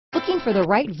Looking for the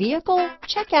right vehicle?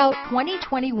 Check out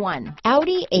 2021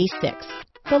 Audi A6.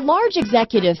 The large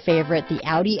executive favorite, the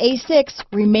Audi A6,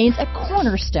 remains a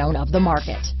cornerstone of the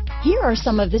market. Here are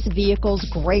some of this vehicle's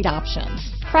great options: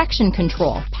 traction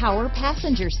control, power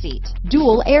passenger seat,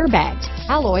 dual airbags,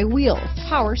 alloy wheels,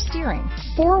 power steering,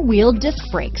 four-wheel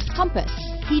disc brakes, compass,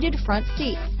 heated front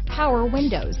seats, power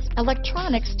windows,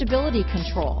 electronic stability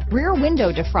control, rear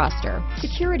window defroster,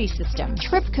 security system,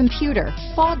 trip computer,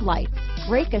 fog lights,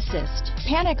 brake assist,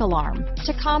 panic alarm,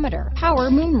 tachometer, power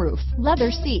moonroof,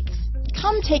 leather seats.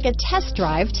 Come take a test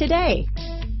drive today.